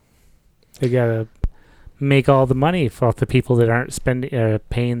 They gotta make all the money off the people that aren't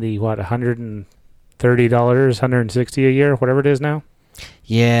paying the $130, $160 a year, whatever it is now.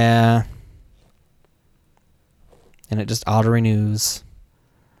 Yeah. And it just auto renews.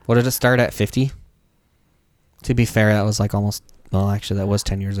 What did it start at? 50? To be fair, that was like almost... Well, actually, that was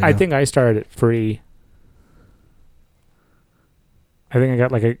 10 years ago. I think I started it free. I think I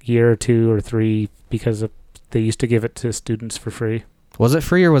got like a year or 2 or 3 because they used to give it to students for free. Was it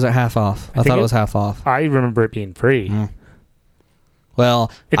free or was it half off? I thought it was half off. I remember it being free. Well,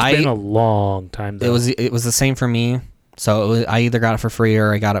 it's been a long time though. It was the same for me. So I either got it for free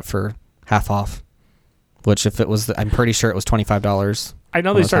or I got it for half off. Which if it was, I'm pretty sure it was $25. I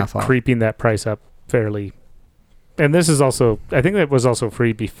know they started creeping that price up fairly. And this is also, I think that was also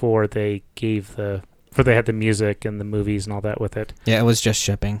free before they before they had the music and the movies and all that with it. Yeah, it was just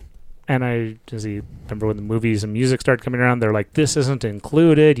shipping. And I just remember when the movies and music started coming around, they're like, this isn't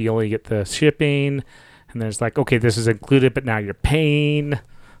included. You only get the shipping. And then it's like, okay, this is included, but now you're paying.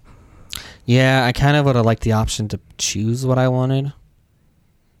 Yeah, I kind of would have liked the option to choose what I wanted.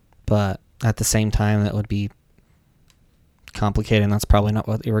 But at the same time, that would be complicated, and that's probably not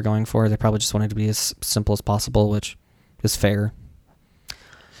what they were going for. They probably just wanted to be as simple as possible, which is fair.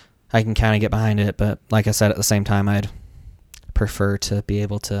 I can kind of get behind it, but like I said, at the same time, I'd prefer to be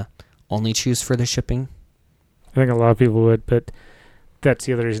able to only choose for the shipping. I think a lot of people would, but that's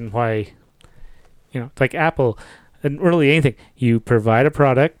the other reason why, like Apple, and really anything, you provide a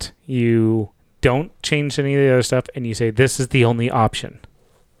product, you don't change any of the other stuff, and you say, this is the only option.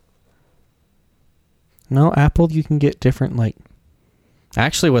 No, Apple, you can get different,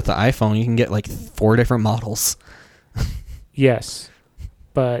 actually with the iPhone, you can get 4 different models. Yes,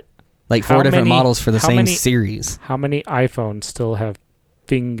 but 4 different models for the same series. How many iPhones still have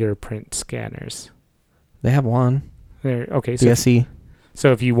fingerprint scanners? They have one. Okay, the SE.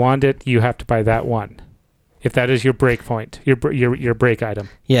 So if you want it, you have to buy that one. If that is your break point, your break item.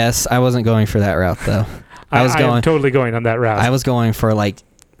 Yes, I wasn't going for that route though. I am totally going on that route. I was going for like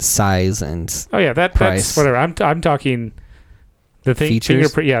size and that's whatever. I'm talking the thing. Features?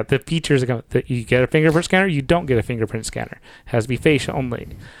 Fingerprint. Yeah, the features that you get a fingerprint scanner. You don't get a fingerprint scanner. It has to be face only.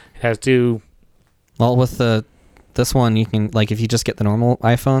 It has to. Well, with this one, you can like if you just get the normal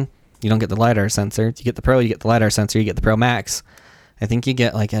iPhone, you don't get the LiDAR sensor. You get the Pro, you get the LiDAR sensor. You get the Pro Max. I think you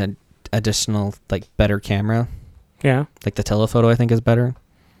get like an additional like better camera. Yeah. Like the telephoto, I think is better.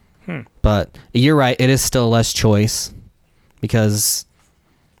 But you're right. It is still less choice because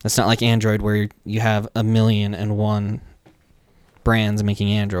it's not like Android where you have 1,000,001 brands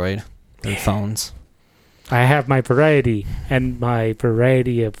making Android and phones. I have my variety and my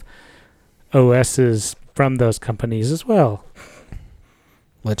variety of OSs from those companies as well.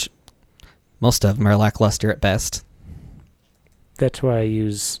 Which most of them are lackluster at best. That's why I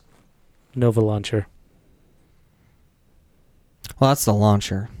use Nova Launcher. Well, that's the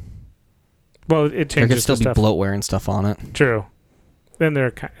launcher. Well, it changes. There could still be stuff. bloatware and stuff on it. True. Then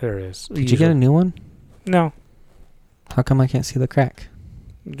there is. Did you get a new one? No. How come I can't see the crack?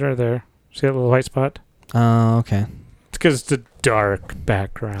 Right there. See that little white spot? Oh, okay. It's because it's a dark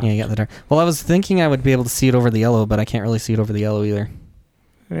background. Yeah, you got the dark. Well, I was thinking I would be able to see it over the yellow, but I can't really see it over the yellow either.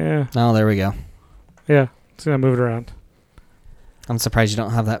 Yeah. Oh, there we go. Yeah. It's going to move it around. I'm surprised you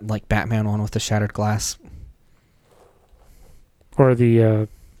don't have that like Batman one with the shattered glass. Or the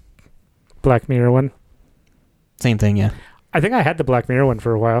Black Mirror one. Same thing, yeah. I think I had the Black Mirror one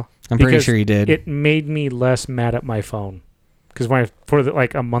for a while. I'm pretty sure you did. It made me less mad at my phone. Because for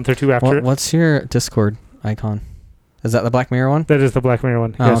like a month or two after... What's your Discord icon? Is that the Black Mirror one? That is the Black Mirror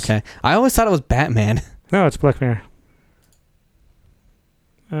one, Oh, yes. okay. I always thought it was Batman. No, it's Black Mirror.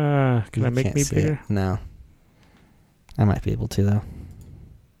 Can I make me bigger? No. I might be able to, though.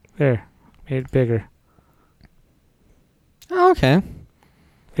 There. Made it bigger. Oh, okay.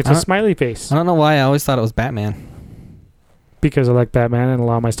 It's a smiley face. I don't know why I always thought it was Batman. Because I like Batman and a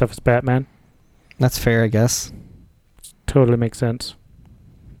lot of my stuff is Batman. That's fair, I guess. Totally makes sense.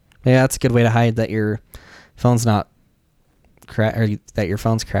 Yeah, that's a good way to hide that your phone's not cracked, or that your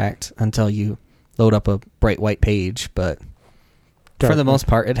phone's cracked until you load up a bright white page. But for the most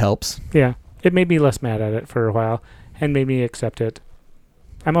part, it helps. Yeah, it made me less mad at it for a while and made me accept it.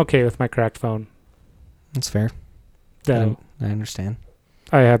 I'm okay with my cracked phone. That's fair. I understand.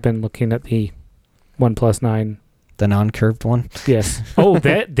 I have been looking at the OnePlus 9. The non-curved one? Yes. Oh,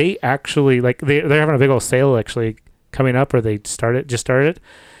 they actually, like, they're having a big old sale actually coming up, or just started.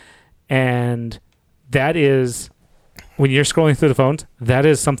 And that is, when you're scrolling through the phones, that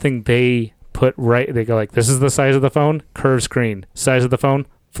is something they put right. They go like, this is the size of the phone, curved screen. Size of the phone,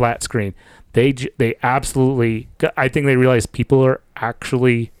 flat screen. They absolutely, I think they realize people are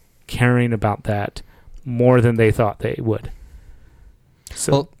actually caring about that more than they thought they would.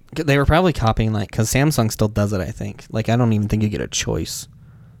 So, well, they were probably copying, like, because Samsung still does it, I think. Like, I don't even think you get a choice.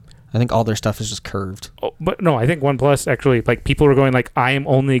 I think all their stuff is just curved. Oh, but no, I think OnePlus actually, like, people were going like, I am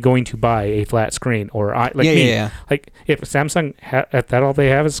only going to buy a flat screen, or Yeah. Like, if Samsung, if that all they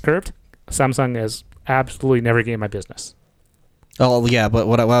have is curved, Samsung is absolutely never getting my business. Oh, yeah, but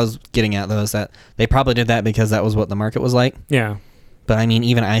what I was getting at, though, is that they probably did that because that was what the market was like. Yeah. But, I mean,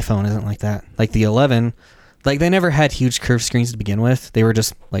 even iPhone isn't like that. Like, the 11, like, they never had huge curved screens to begin with. They were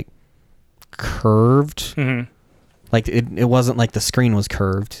just, like, curved. Mm-hmm. Like, it wasn't like the screen was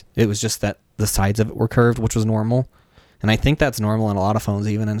curved. It was just that the sides of it were curved, which was normal. And I think that's normal in a lot of phones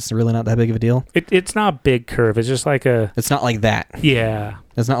even, and it's really not that big of a deal. It's not a big curve. It's just like a... It's not like that. Yeah.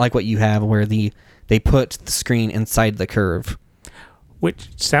 It's not like what you have where they put the screen inside the curve. Which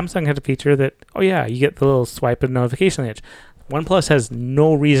Samsung had a feature that, oh yeah, you get the little swipe and notification on the edge. OnePlus has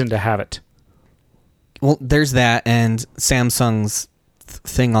no reason to have it. Well, there's that, and Samsung's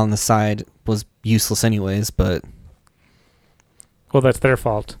thing on the side was useless anyways, but... Well, that's their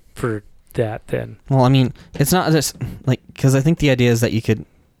fault for that then. Well, I mean, it's not just, like, because I think the idea is that you could,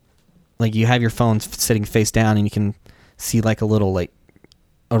 like, you have your phone sitting face down and you can see, like, a little, like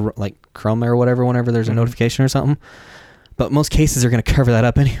Chrome or whatever whenever there's a notification or something. But most cases are going to cover that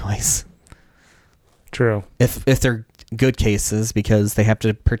up anyways. True. If they're good cases, because they have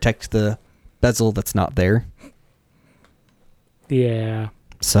to protect the bezel that's not there. Yeah.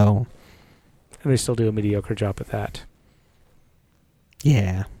 So. And they still do a mediocre job at that.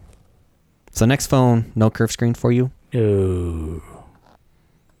 Yeah. So next phone, no curved screen for you? No.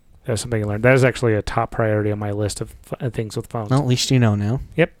 That's something I learned. That is actually a top priority on my list of things with phones. Well, at least you know now.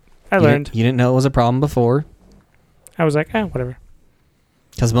 Yep. I learned. You didn't know it was a problem before. I was like, whatever.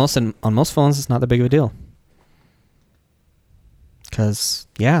 Because on most phones, it's not that big of a deal. Because,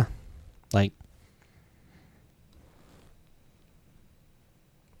 yeah, like,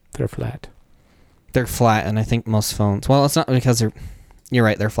 they're flat. They're flat, and I think most phones... Well, it's not because they're... You're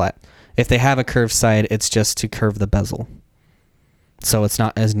right, they're flat. If they have a curved side, it's just to curve the bezel. So it's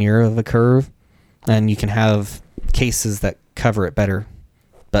not as near of a curve, and you can have cases that cover it better.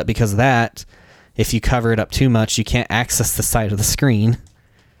 But because of that, if you cover it up too much, you can't access the side of the screen.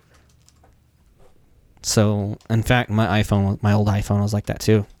 So, in fact, my old iPhone was like that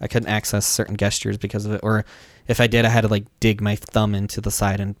too. I couldn't access certain gestures because of it, or if I did, I had to like dig my thumb into the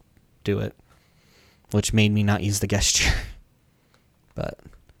side and do it, which made me not use the gesture. But,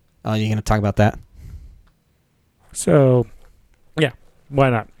 oh, you gonna talk about that? So, yeah,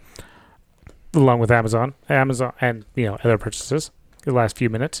 why not? Along with Amazon, and other purchases. The last few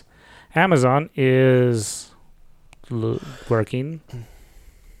minutes, Amazon is working.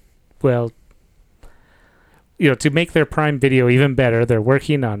 Well, to make their Prime Video even better, they're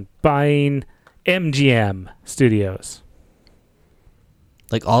working on buying MGM Studios.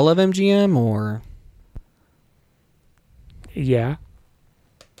 Like all of MGM, or? Yeah.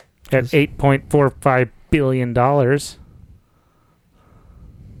 At $8.45 billion.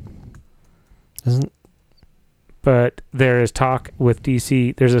 But there is talk with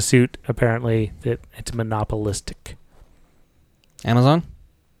DC. There's a suit, apparently, that it's monopolistic. Amazon?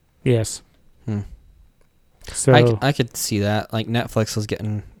 Yes. So I could see that. Like, Netflix was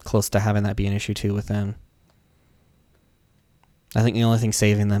getting close to having that be an issue, too, with them. I think the only thing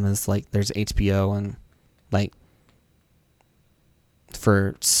saving them is, like, there's HBO and, like,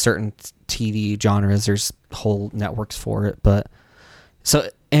 for certain TV genres, there's whole networks for it. But, so,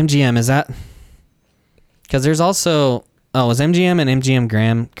 MGM, is that... Because there's also... Oh, is MGM and MGM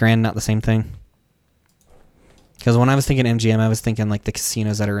Grand not the same thing? Because when I was thinking MGM, I was thinking, like, the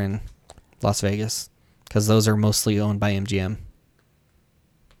casinos that are in Las Vegas. Because those are mostly owned by MGM.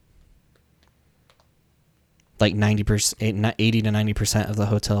 Like 80 to 90% of the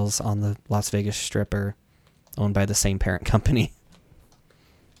hotels on the Las Vegas Strip are owned by the same parent company.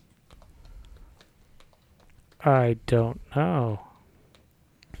 I don't know.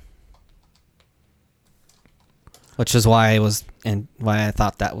 Which is why I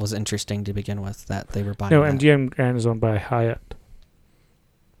thought that was interesting to begin with, that they were buying. No, that. MGM Grand is owned by Hyatt.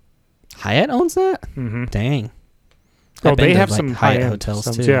 Hyatt owns that? Mm-hmm. Dang. Oh, I've been they to, have like, some Hyatt high-end hotels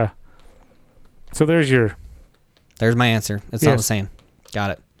some, too. Yeah. So there's my answer. It's all the same.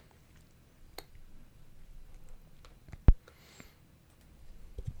 Got it.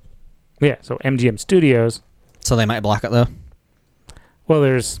 Yeah, so MGM Studios. So they might block it though? Well,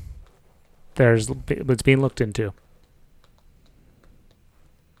 it's being looked into.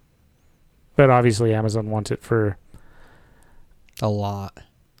 But obviously Amazon wants it for... A lot.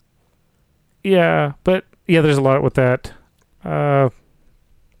 Yeah, but there's a lot with that.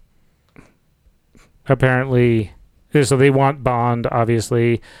 Apparently, so they want Bond,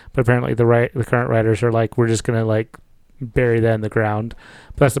 obviously, but apparently the current writers are like, we're just gonna like bury that in the ground.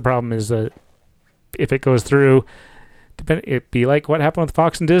 But that's the problem, is that if it goes through, it'd be like what happened with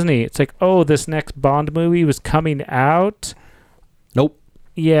Fox and Disney. It's like, oh, this next Bond movie was coming out. Nope.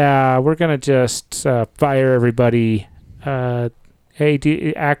 Yeah, we're gonna just fire everybody.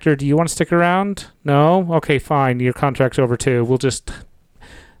 Hey, actor, do you want to stick around? No? Okay, fine. Your contract's over too. We'll just...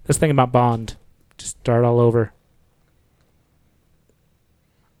 This thing about Bond. Just start all over.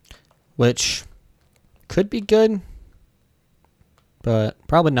 Which could be good, but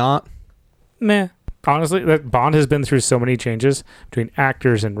probably not. Meh. Honestly, that Bond has been through so many changes between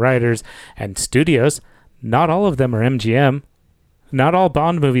actors and writers and studios. Not all of them are MGM. Not all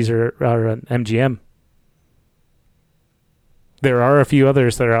Bond movies are MGM. There are a few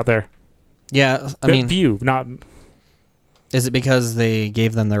others that are out there. Yeah, I mean... Few, not... Is it because they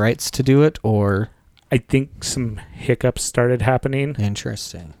gave them the rights to do it, or... I think some hiccups started happening.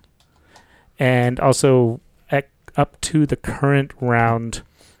 Interesting. And also, up to the current round,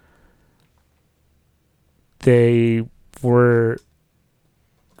 they were...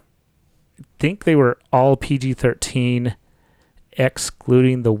 I think they were all PG-13,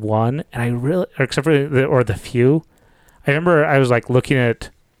 excluding the one, and I really... Except for the few... I remember I was like looking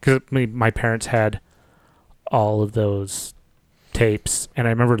at, because my parents had all of those tapes, and I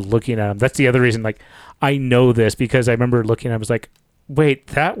remember looking at them. That's the other reason, like, I know this, because I remember looking at it, I was like, wait,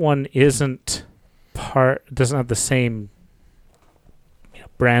 that one doesn't have the same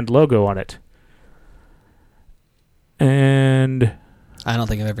brand logo on it. And I don't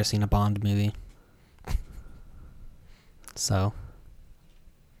think I've ever seen a Bond movie. So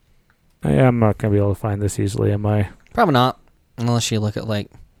I'm not going to be able to find this easily, am I? Probably not, unless you look at, like,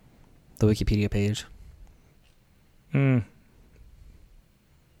 the Wikipedia page. That's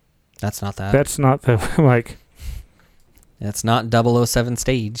not that. That's not the, like... It's not 007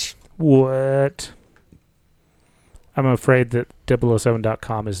 stage. What? I'm afraid that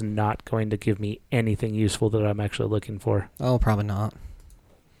 007.com is not going to give me anything useful that I'm actually looking for. Oh, probably not.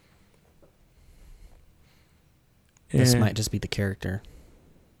 This might just be the character.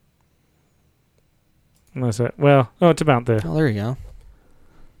 Unless it's about the... Oh, there you go.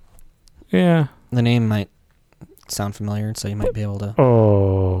 Yeah. The name might sound familiar, so you might be able to...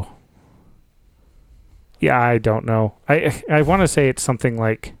 Oh. Yeah, I don't know. I want to say it's something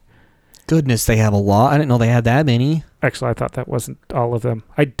like... Goodness, they have a lot. I didn't know they had that many. Actually, I thought that wasn't all of them.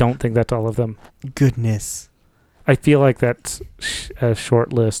 I don't think that's all of them. Goodness. I feel like that's a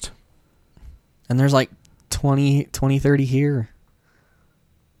short list. And there's like 20, 30 here.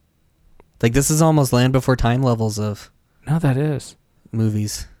 Like, this is almost Land Before Time levels of No, that is.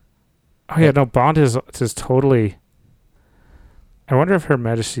 movies. Oh, yeah, no, Bond is totally... I wonder if Her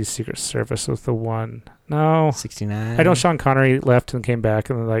Majesty's Secret Service was the one. No. 69. I know Sean Connery left and came back,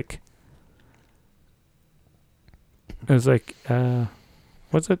 and like... It was like,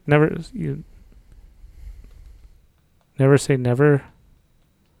 what's it? Never Say Never?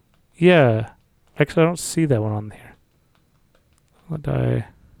 Yeah. Actually, I don't see that one on here. What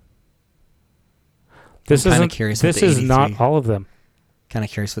This I'm kinda isn't. curious what This the is not 83 all of them. Kind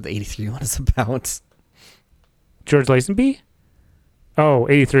of curious what the 83 one is about. George Lazenby? Oh,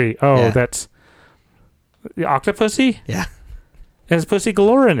 83. Oh, Yeah. that's the Octopussy? Yeah. It has Pussy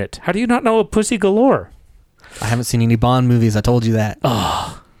Galore in it. How do you not know a Pussy Galore? I haven't seen any Bond movies. I told you that.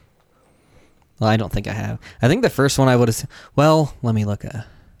 Oh. Well, I don't think I have. I think the first one I would have seen... Well, let me look at...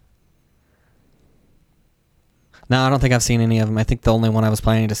 No, I don't think I've seen any of them. I think the only one I was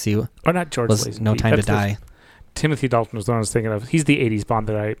planning to see Oh, not George was Lazenby. No Time That's to Die. Timothy Dalton was the one I was thinking of. He's the 80s Bond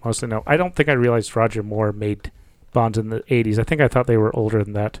that I mostly know. I don't think I realized Roger Moore made Bonds in the 80s. I thought they were older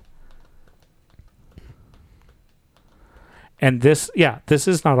than that. And this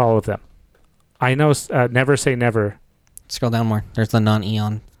is not all of them. I know Never Say Never. Scroll down more. There's the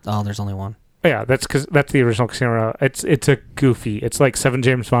non-Eon. Oh, there's only one. Oh, yeah, that's because that's the original Casino Royale. It's a goofy. It's like 7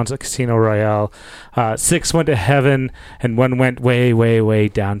 James Bonds at Casino Royale. 6 went to heaven, and 1 went way, way, way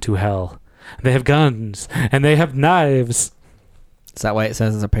down to hell. They have guns, and they have knives. Is that why it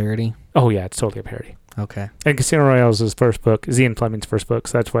says it's a parody? Oh, yeah, it's totally a parody. Okay. And Casino Royale is his first book, is Ian Fleming's first book,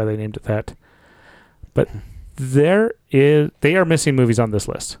 so that's why they named it that. But they are missing movies on this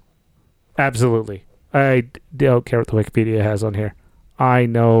list. Absolutely. I don't care what the Wikipedia has on here. I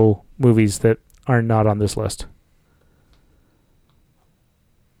know movies that are not on this list.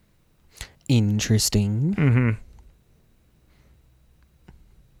 Interesting. Mm-hmm.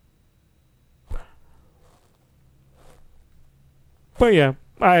 But yeah,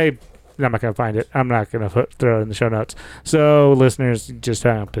 I'm not going to find it. I'm not going to throw it in the show notes. So listeners, just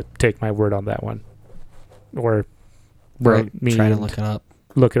have to take my word on that one. Or We're me trying to and look it up.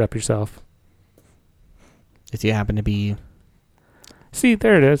 look it up yourself. If you happen to be... See,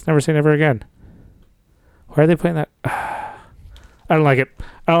 there it is. Never Say Never Again. Why are they playing that? I don't like it.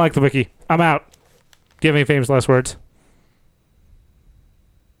 I don't like the wiki. I'm out. Do you have any famous last words?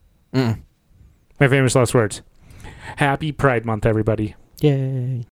 Mm. My famous last words. Happy Pride Month, everybody. Yay.